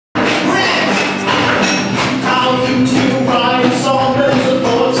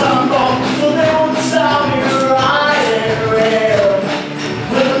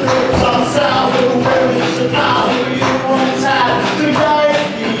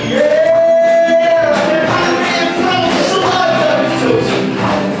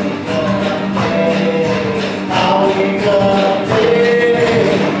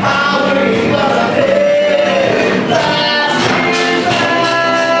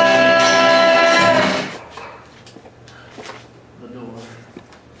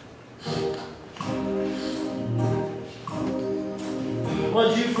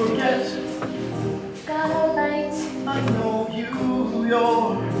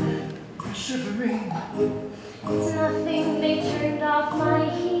shivering. It's nothing, they turned off my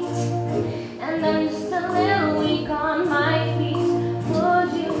heat, and I'm just a little weak on my feet.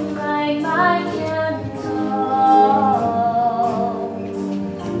 Would you light my candle?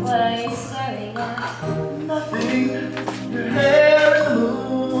 What are you staring at? Nothing. Your hair in the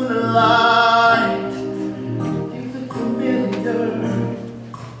moonlight. You look familiar.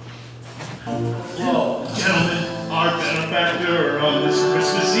 Whoa, gentlemen, our benefactor on this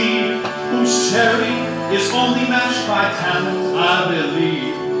Christmas Eve, whose charity is only matched by talent, I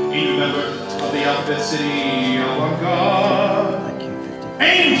believe. He's a member of the Alphabet City Avant-Garde.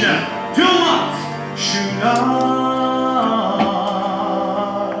 Angel Dumont Chouinard.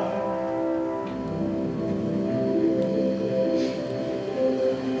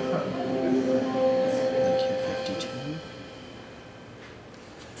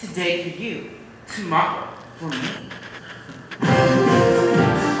 Today for you, tomorrow for me.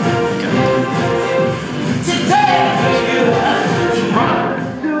 Today for you, tomorrow.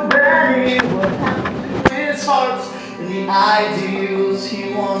 Too bad he would have his heart in the ideals he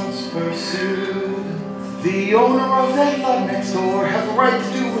once pursued. The owner of that lot next door has the right to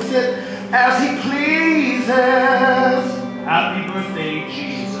do with it as he pleases. Happy birthday,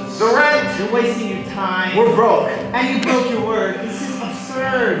 Jesus. The rent, You're wasting your time. we're broke. And you broke your word. This is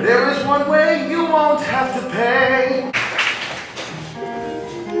absurd. There is one way you won't have to pay.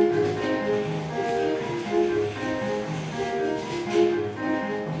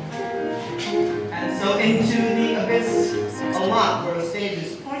 And so into the abyss, a lot where the stage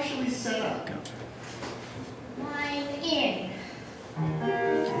is partially set up. I'm in.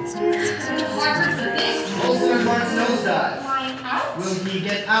 Harvard for this. Olsen and Mark's nosedive. I'm out. Will he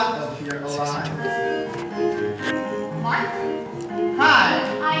get out of here alive? Mark, Hi,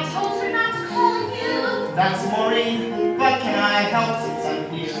 I told her not to call you. that's Maureen. What can I help since I'm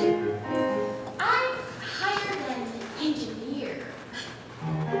here? I'm hired an engineer.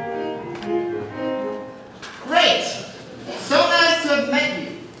 Great! So nice to have met you.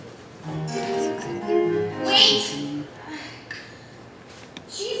 Wait!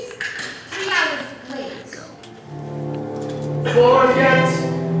 She's 3 hours late. Forget,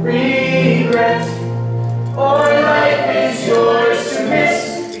 regret, or life is yours to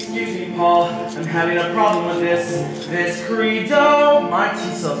miss. Excuse me, Paul. I'm having a problem with this credo. My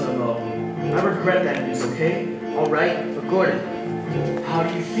T-cells are low. I regret that news, okay? Alright, but Gordon, how do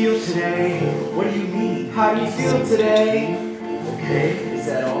you feel today? What do you mean? How do you feel today? Okay, is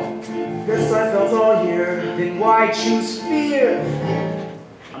that all? Guess I felt all year. Then why choose fear?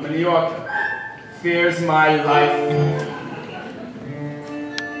 I'm a New Yorker. Fear's my life.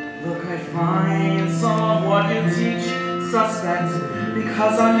 Look, I find some of what you teach suspect,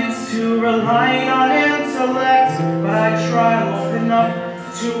 because I'm used to relying on intellect. But I try to open up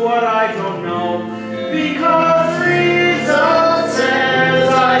to what I don't know, because reason says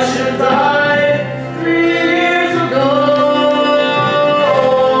I should die 3 years ago.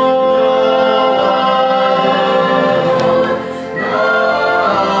 No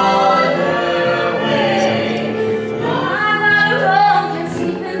other way. I'm alone, can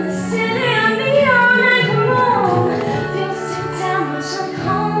sleep in the city and beyond. I come home, feel sick down when I'm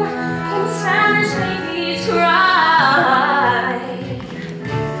home. In Spanish, babies cry.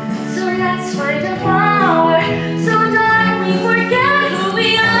 So let's find a flower, so dark we forget who we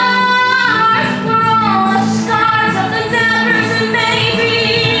are.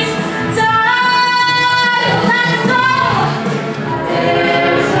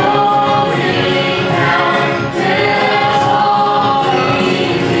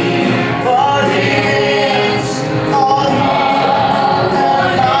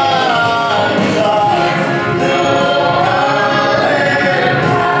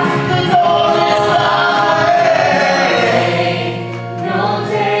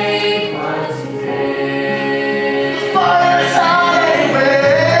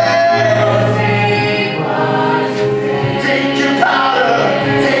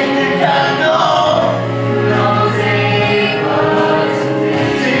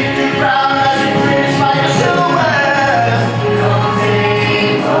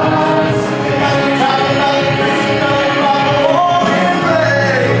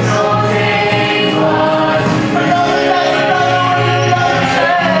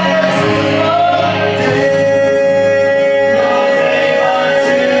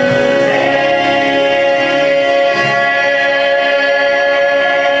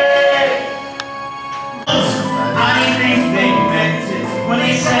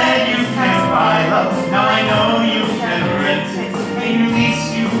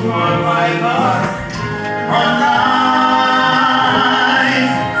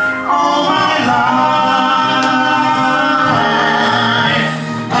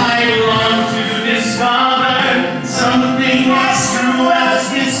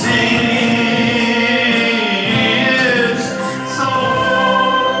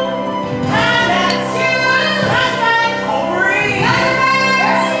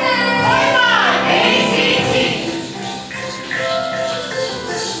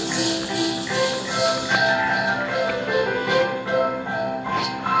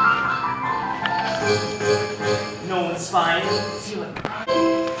 No one's fine.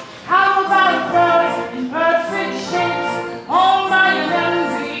 How about a girl in perfect shape? All my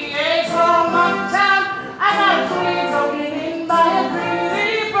MZA from uptown. I got a twin broken in by a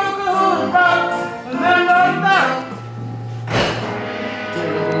pretty broken rock. Remember that?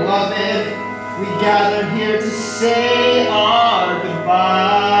 Dear beloved, we gather here to say our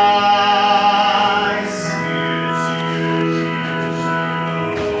goodbyes.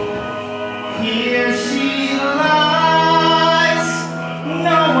 Here she lies.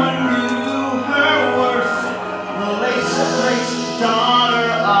 No one knew her worth. The lace daughter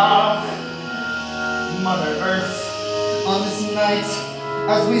of Mother Earth. On this night,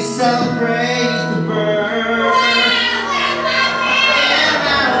 as we celebrate the birth